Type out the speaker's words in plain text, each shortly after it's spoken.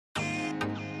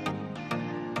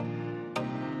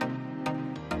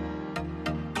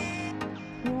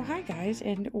Hi guys,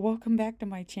 and welcome back to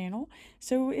my channel.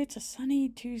 So it's a sunny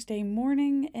Tuesday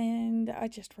morning and I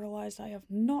just realized I have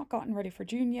not gotten ready for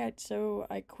June yet, so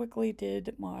I quickly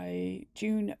did my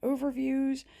June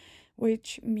overviews,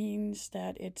 which means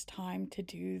that it's time to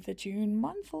do the June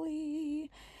monthly.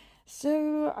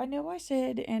 So I know I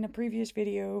said in a previous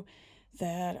video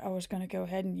that I was going to go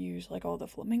ahead and use like all the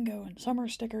flamingo and summer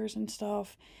stickers and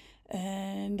stuff,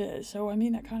 and so I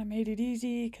mean that kind of made it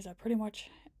easy because I pretty much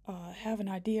have an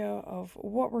idea of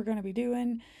what we're going to be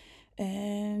doing,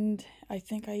 and I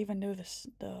think I even know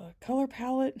the color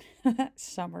palette,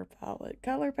 summer palette,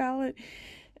 color palette,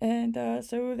 and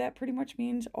so that pretty much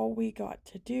means all we got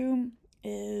to do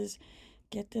is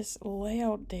get this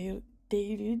layout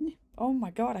dated. Oh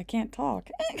my god, I can't talk.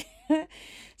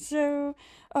 So,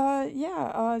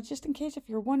 yeah, just in case if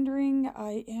you're wondering,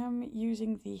 I am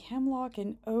using the Hemlock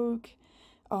and Oak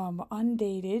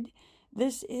Undated.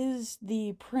 This is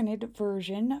the printed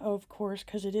version, of course,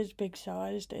 because it is big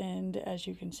sized, and as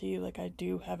you can see, like I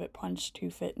do have it punched to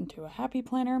fit into a happy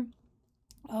planner.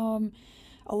 A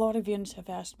lot of yins have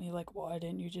asked me, like, why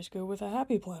didn't you just go with a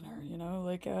happy planner? You know,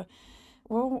 like,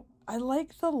 well, I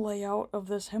like the layout of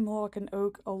this Hemlock and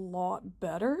Oak a lot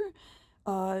better.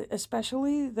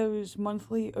 Especially those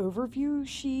monthly overview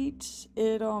sheets.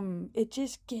 It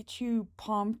just gets you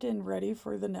pumped and ready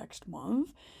for the next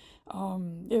month.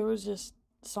 It was just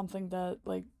something that,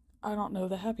 like, I don't know,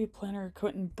 the Happy Planner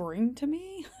couldn't bring to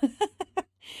me.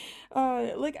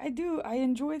 Like I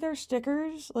enjoy their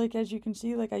stickers. Like, as you can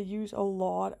see, like I use a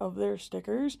lot of their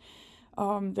stickers.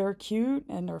 They're cute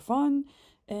and they're fun.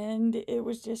 And it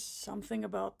was just something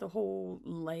about the whole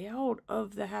layout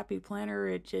of the Happy Planner.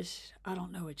 It just, I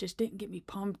don't know, it just didn't get me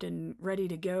pumped and ready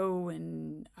to go.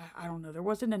 And I don't know, there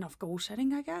wasn't enough goal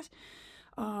setting, I guess.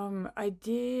 I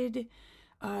did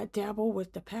dabble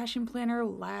with the Passion Planner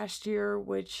last year,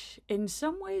 which in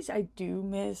some ways I do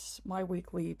miss my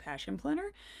weekly Passion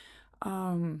Planner.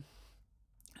 Um,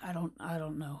 I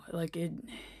don't know, like it,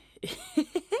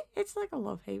 it's like a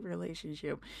love-hate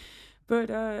relationship. But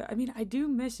I mean, I do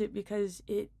miss it because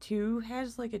it too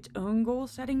has like its own goal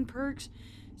setting perks.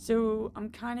 So I'm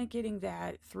kind of getting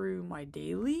that through my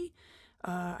daily.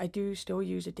 I do still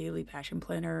use a daily passion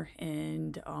planner,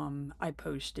 and I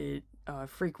post it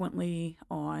frequently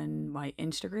on my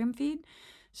Instagram feed.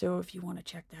 So if you want to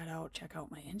check that out, check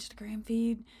out my Instagram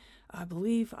feed. I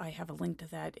believe I have a link to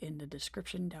that in the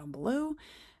description down below.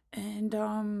 And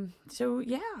so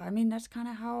yeah, I mean that's kind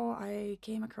of how I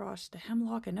came across the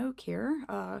Hemlock and Oak here.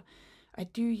 I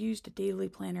do use the daily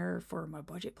planner for my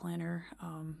budget planner.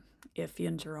 If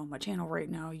yins are on my channel right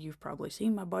now, you've probably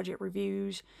seen my budget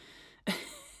reviews.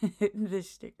 This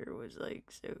sticker was like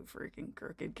so freaking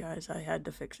crooked, guys. I had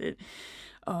to fix it.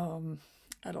 Um,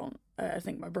 I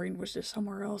think my brain was just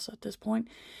somewhere else at this point.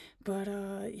 But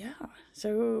yeah,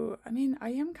 so I mean,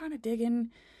 I am kind of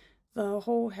digging the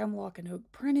whole Hemlock and Oak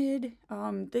printed.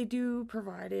 They do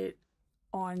provide it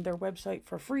on their website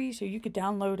for free, so you could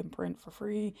download and print for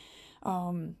free.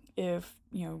 If,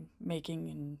 you know, making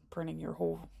and printing your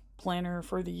whole planner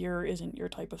for the year isn't your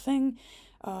type of thing,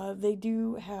 they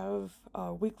do have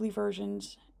weekly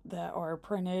versions that are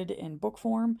printed in book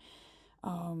form.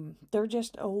 They're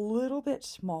just a little bit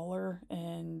smaller,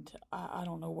 and I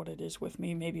don't know what it is with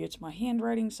me. Maybe it's my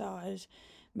handwriting size.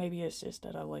 Maybe it's just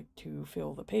that I like to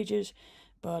fill the pages.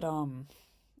 But,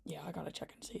 yeah, I gotta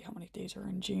check and see how many days are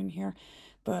in June here.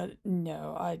 But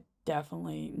no, I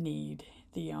definitely need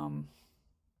the,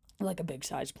 like a big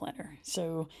size planner.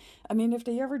 So, I mean, if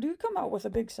they ever do come out with a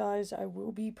big size, I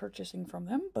will be purchasing from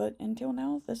them. But until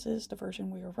now, this is the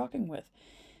version we are rocking with.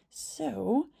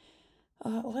 So,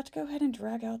 let's go ahead and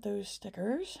drag out those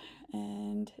stickers.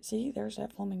 And see, there's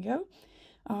that flamingo.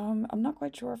 I'm not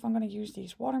quite sure if I'm going to use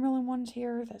these watermelon ones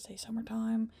here that say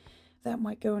summertime. That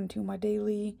might go into my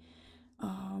daily.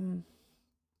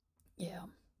 Yeah.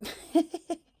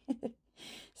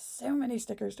 So many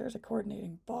stickers. There's a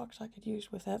coordinating box I could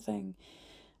use with that thing.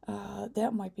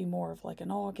 That might be more of like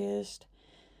an August.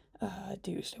 I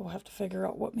do still have to figure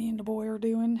out what me and the boy are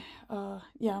doing.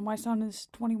 Yeah, my son is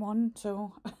 21,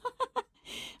 so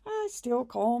I still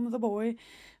call him the boy.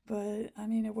 But, I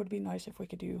mean, it would be nice if we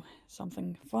could do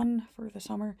something fun for the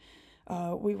summer.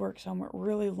 We work some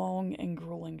really long and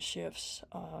grueling shifts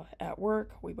at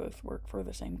work. We both work for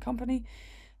the same company.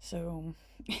 So,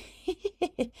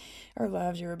 our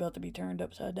lives are about to be turned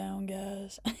upside down,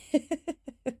 guys.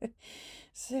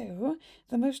 So,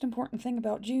 the most important thing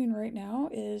about June right now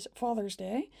is Father's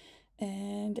Day.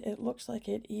 And it looks like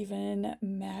it even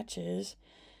matches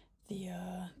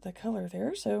the color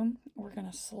there, so we're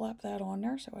gonna slap that on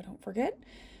there so I don't forget.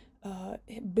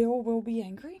 Bill will be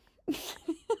angry.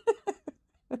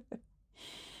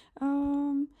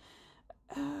 Um,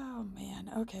 oh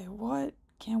man, okay, what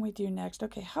can we do next?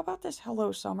 Okay, how about this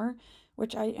Hello Summer,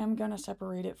 which I am gonna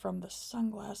separate it from the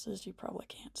sunglasses. You probably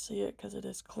can't see it because it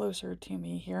is closer to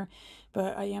me here,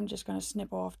 but I am just gonna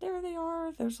snip off. There they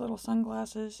are, those little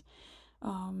sunglasses.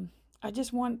 Um, I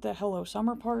just want the Hello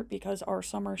Summer part because our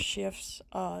summer shifts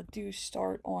do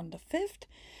start on the 5th.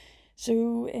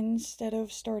 So instead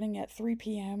of starting at 3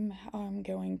 p.m., I'm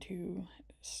going to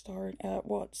start at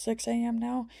what, 6 a.m.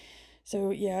 now? So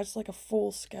yeah, it's like a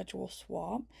full schedule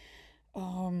swap.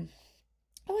 Um,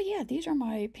 oh yeah, these are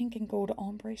my pink and gold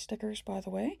ombre stickers, by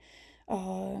the way.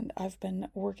 I've been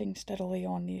working steadily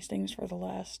on these things for the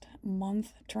last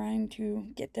month, trying to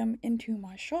get them into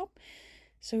my shop.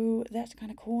 So that's kind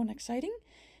of cool and exciting.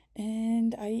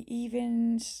 And I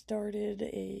even started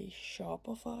a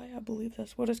Shopify, I believe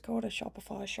that's what it's called, a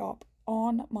Shopify shop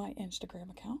on my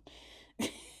Instagram account.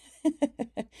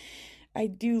 I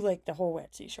do like the whole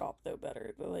Etsy shop though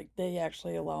better. Like they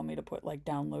actually allow me to put like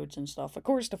downloads and stuff. Of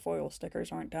course, the foil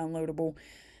stickers aren't downloadable.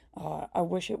 I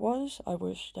wish it was. I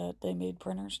wish that they made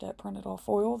printers that printed off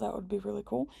foil. That would be really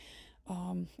cool.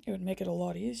 It would make it a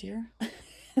lot easier.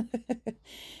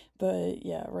 But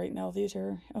yeah, right now these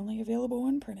are only available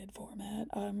in printed format.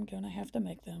 I'm gonna have to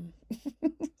make them.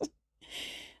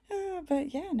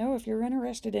 But yeah, no, if you're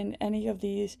interested in any of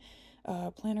these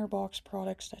planner box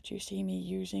products that you see me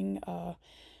using,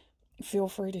 feel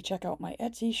free to check out my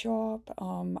Etsy shop.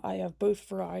 I have both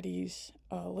varieties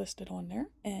listed on there,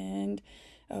 and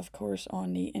of course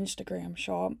on the Instagram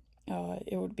shop,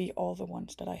 it would be all the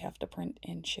ones that I have to print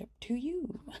and ship to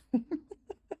you.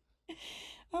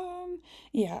 Um,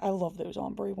 yeah, I love those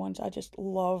ombre ones. I just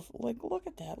love, like, look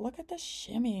at that. Look at the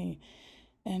shimmy.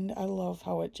 And I love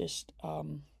how it just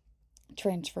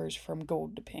transfers from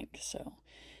gold to pink. So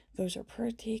those are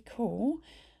pretty cool.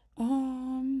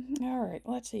 All right,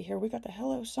 let's see here. We got the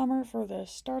Hello Summer for the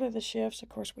start of the shifts. Of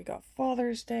course, we got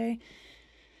Father's Day.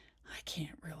 I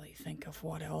can't really think of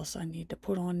what else I need to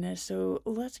put on this. So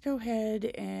let's go ahead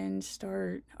and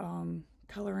start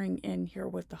coloring in here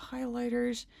with the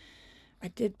highlighters. I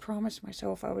did promise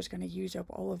myself I was going to use up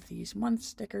all of these month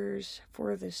stickers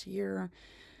for this year,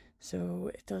 so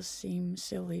it does seem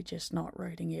silly just not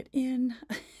writing it in.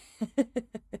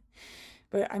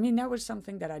 But I mean, that was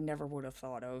something that I never would have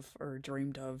thought of or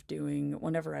dreamed of doing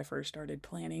whenever I first started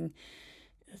planning.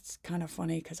 It's kind of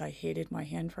funny because I hated my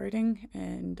handwriting,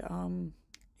 and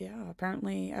yeah,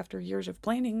 apparently after years of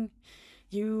planning,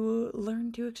 you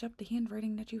learn to accept the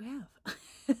handwriting that you have.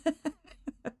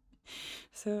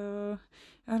 So,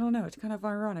 I don't know, it's kind of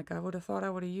ironic. I would have thought I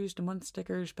would have used the month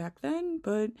stickers back then,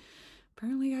 but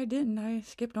apparently I didn't. I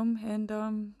skipped them, and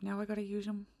now I gotta use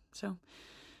them. So,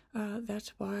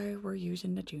 that's why we're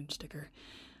using the June sticker.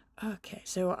 Okay,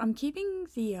 so I'm keeping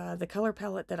the color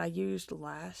palette that I used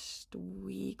last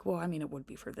week. Well, I mean, it would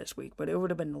be for this week, but it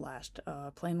would have been the last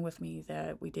plan with me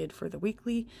that we did for the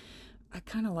weekly. I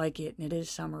kind of like it, and it is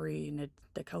summery, and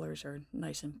the colors are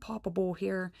nice and poppable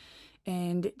here.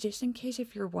 And just in case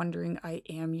if you're wondering, I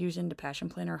am using the Passion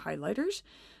Planner highlighters.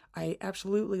 I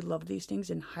absolutely love these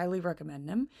things and highly recommend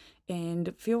them.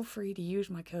 And feel free to use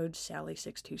my code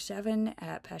Sally627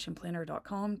 at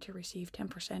passionplanner.com to receive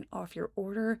 10% off your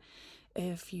order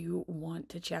if you want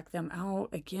to check them out.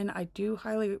 Again, I do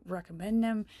highly recommend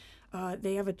them.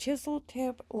 They have a chisel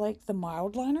tip like the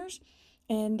mild liners,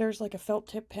 and there's like a felt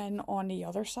tip pen on the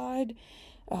other side,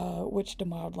 which the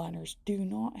mild liners do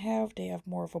not have. They have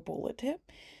more of a bullet tip.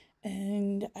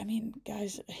 And I mean,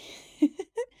 guys,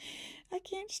 I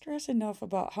can't stress enough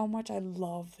about how much I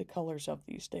love the colors of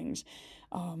these things.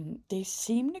 They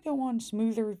seem to go on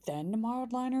smoother than the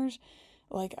mild liners.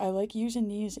 Like, I like using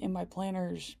these in my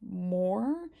planners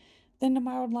more than the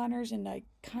mild liners, and I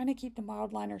kind of keep the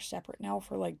mild liners separate now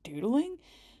for like doodling.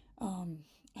 Um,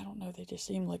 I don't know, they just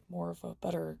seem like more of a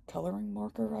better coloring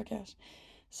marker, I guess.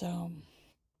 So,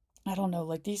 I don't know,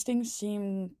 like these things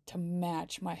seem to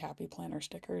match my Happy Planner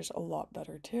stickers a lot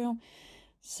better too.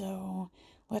 So,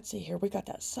 let's see here. We got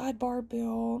that sidebar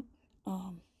built.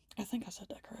 I think I said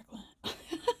that correctly.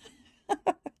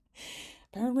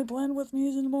 Apparently blend with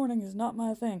me in the morning is not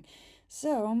my thing.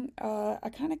 So, I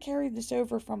kind of carried this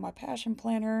over from my Passion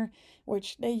Planner,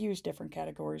 which they use different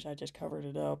categories. I just covered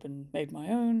it up and made my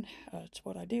own. It's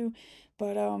what I do.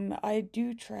 But I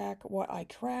do track what I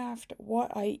craft,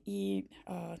 what I eat,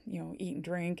 eat and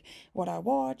drink, what I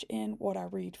watch, and what I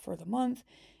read for the month.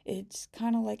 It's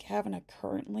kind of like having a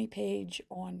currently page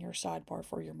on your sidebar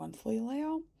for your monthly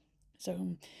layout.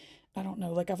 So, I don't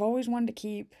know. Like, I've always wanted to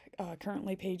keep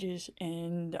currently pages,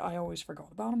 and I always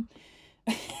forgot about them.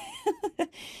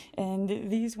 And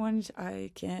these ones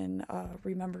I can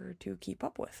remember to keep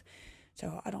up with.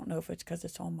 So I don't know if it's because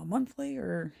it's on my monthly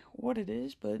or what it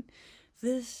is, but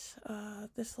this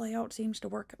layout seems to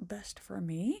work best for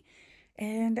me.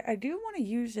 And I do want to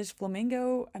use this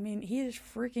flamingo. I mean, he is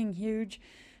freaking huge,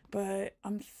 but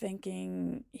I'm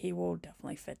thinking he will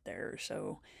definitely fit there.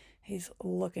 So he's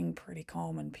looking pretty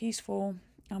calm and peaceful.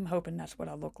 I'm hoping that's what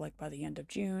I look like by the end of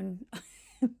June.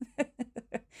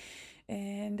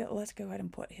 And let's go ahead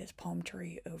and put his palm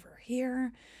tree over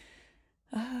here.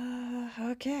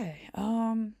 Okay.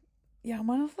 Yeah,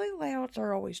 monthly layouts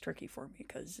are always tricky for me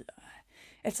because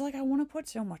it's like I want to put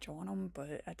so much on them,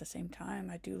 but at the same time,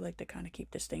 I do like to kind of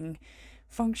keep this thing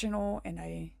functional, and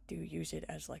I do use it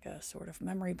as like a sort of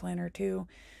memory planner too.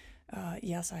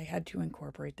 Yes, I had to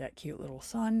incorporate that cute little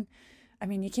sun. I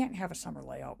mean, you can't have a summer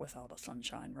layout without a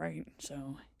sunshine, right?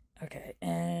 So, okay.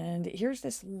 And here's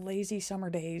this lazy summer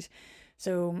days.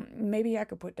 So maybe I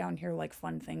could put down here like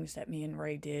fun things that me and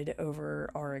Ray did over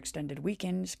our extended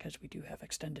weekends, because we do have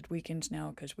extended weekends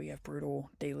now because we have brutal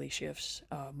daily shifts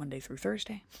Monday through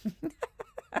Thursday.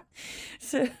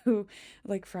 So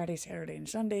like Friday, Saturday, and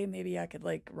Sunday, maybe I could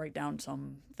like write down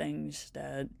some things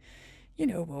that,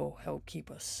 will help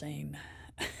keep us sane.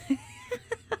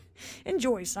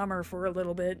 Enjoy summer for a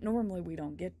little bit. Normally we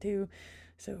don't get to.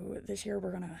 So this year we're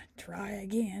going to try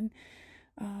again.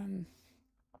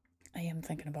 I am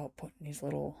thinking about putting these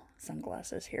little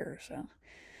sunglasses here, so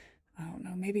I don't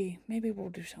know. Maybe we'll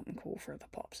do something cool for the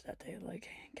pups that day, like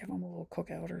give them a little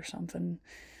cookout or something.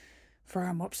 Fry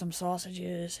him up some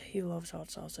sausages. He loves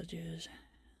hot sausages,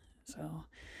 so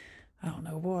I don't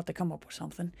know. We'll have to come up with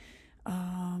something.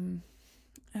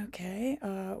 Okay.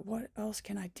 What else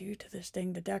can I do to this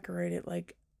thing to decorate it?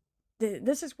 Like,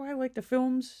 this is why like the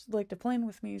films, like the Playing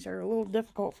With Me's, are a little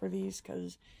difficult for these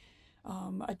because.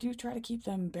 I do try to keep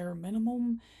them bare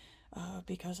minimum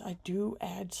because I do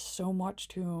add so much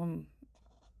to them,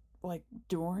 like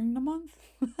during the month.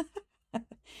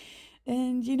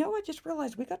 And I just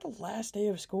realized we got the last day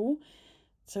of school,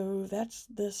 so that's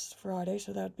this Friday,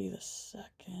 so that'd be the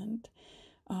 2nd.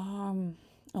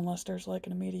 Unless there's like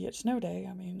an immediate snow day.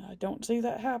 I mean, I don't see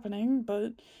that happening,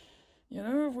 but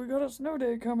if we got a snow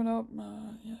day coming up,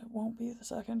 yeah, it won't be the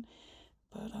 2nd.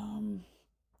 But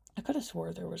I could have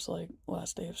swore there was like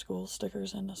last day of school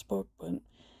stickers in this book, but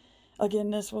again,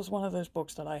 this was one of those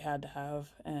books that I had to have,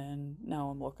 and now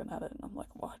I'm looking at it and I'm like,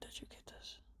 why did you get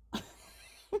this?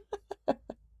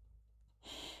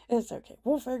 It's okay.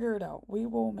 We'll figure it out. We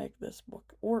will make this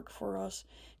book work for us,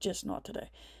 just not today.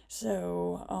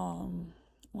 So,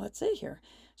 let's see here.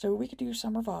 So we could do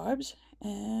summer vibes,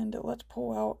 and let's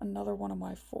pull out another one of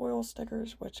my foil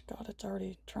stickers, which, God, it's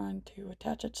already trying to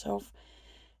attach itself.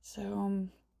 So,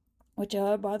 which,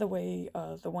 by the way,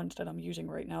 the ones that I'm using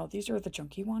right now, these are the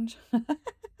junky ones.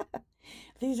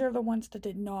 These are the ones that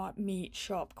did not meet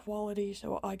shop quality,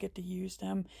 so I get to use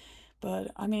them.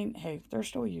 But, I mean, hey, they're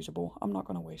still usable. I'm not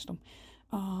going to waste them.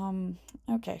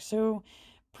 Okay, so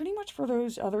pretty much for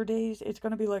those other days, it's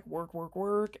going to be like work, work,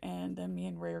 work, and then me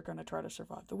and Ray are going to try to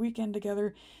survive the weekend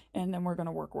together, and then we're going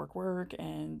to work, work, work,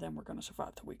 and then we're going to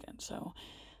survive the weekend. So,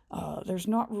 there's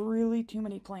not really too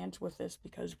many plans with this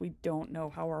because we don't know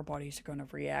how our bodies are going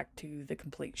to react to the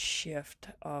complete shift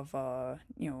of,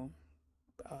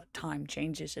 time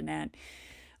changes and that.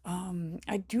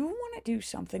 I do want to do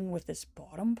something with this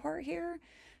bottom part here.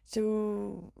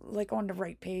 So, like on the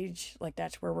right page, like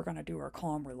that's where we're going to do our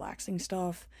calm, relaxing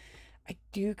stuff. I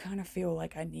do kind of feel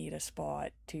like I need a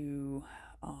spot to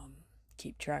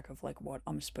keep track of like what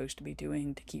I'm supposed to be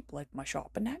doing to keep like my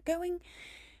shop and that going.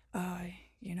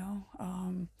 You know,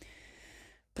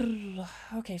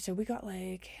 okay, so we got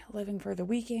like living for the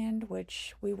weekend,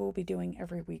 which we will be doing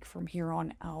every week from here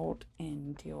on out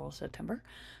until September.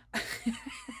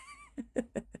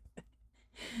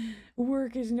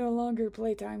 Work is no longer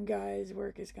playtime, guys.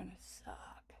 Work is gonna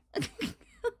suck.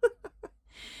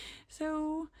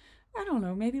 So, I don't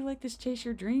know, maybe like this Chase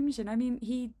Your Dreams, and I mean,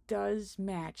 he does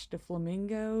match the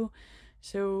flamingo.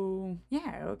 So,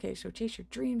 yeah, okay, so Chase Your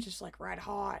Dreams is like red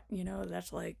hot,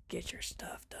 that's like get your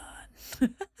stuff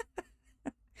done.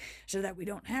 So that we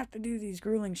don't have to do these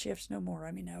grueling shifts no more.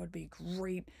 I mean, that would be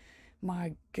great.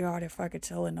 My God, if I could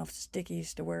sell enough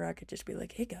stickies to where I could just be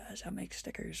like, hey guys, I make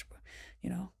stickers,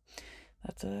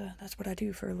 that's what I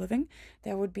do for a living.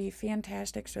 That would be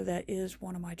fantastic. So that is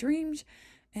one of my dreams.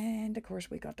 And of course,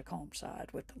 we got the calm side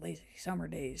with the lazy summer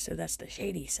days. So that's the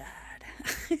shady side.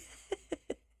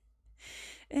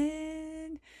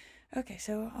 And okay,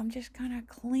 so I'm just kind of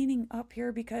cleaning up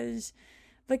here because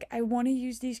like I want to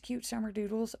use these cute summer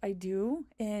doodles. I do,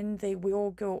 and they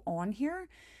will go on here.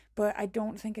 but I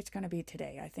don't think it's going to be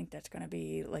today. I think that's going to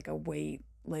be like a wait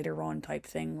later on type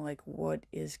thing, like what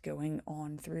is going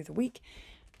on through the week,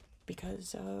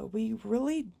 because we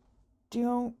really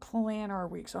don't plan our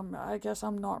weeks. I guess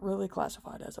I'm not really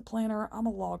classified as a planner. I'm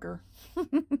a logger.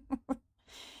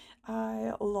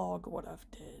 I log what I've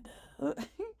did.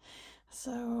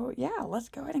 So yeah, let's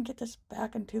go ahead and get this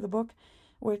back into the book,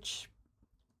 which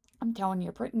I'm telling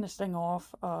you, printing this thing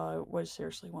off was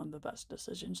seriously one of the best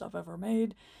decisions I've ever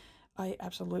made. I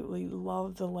absolutely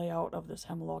love the layout of this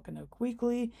Hemlock and Oak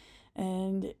Weekly,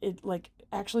 and it, like,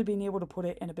 actually being able to put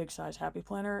it in a big size happy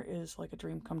planner is like a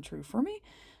dream come true for me.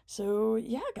 So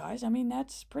yeah, guys, I mean,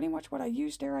 that's pretty much what I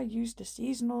used there. I used the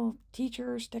seasonal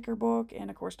teacher sticker book and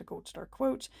of course the Gold Star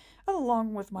quotes,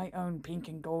 along with my own pink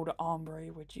and gold ombre,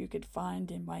 which you could find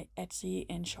in my Etsy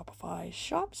and Shopify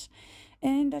shops.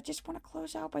 And I just want to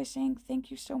close out by saying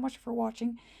thank you so much for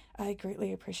watching. I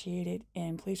greatly appreciate it.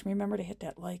 And please remember to hit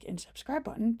that like and subscribe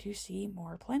button to see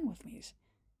more Plan With Me's.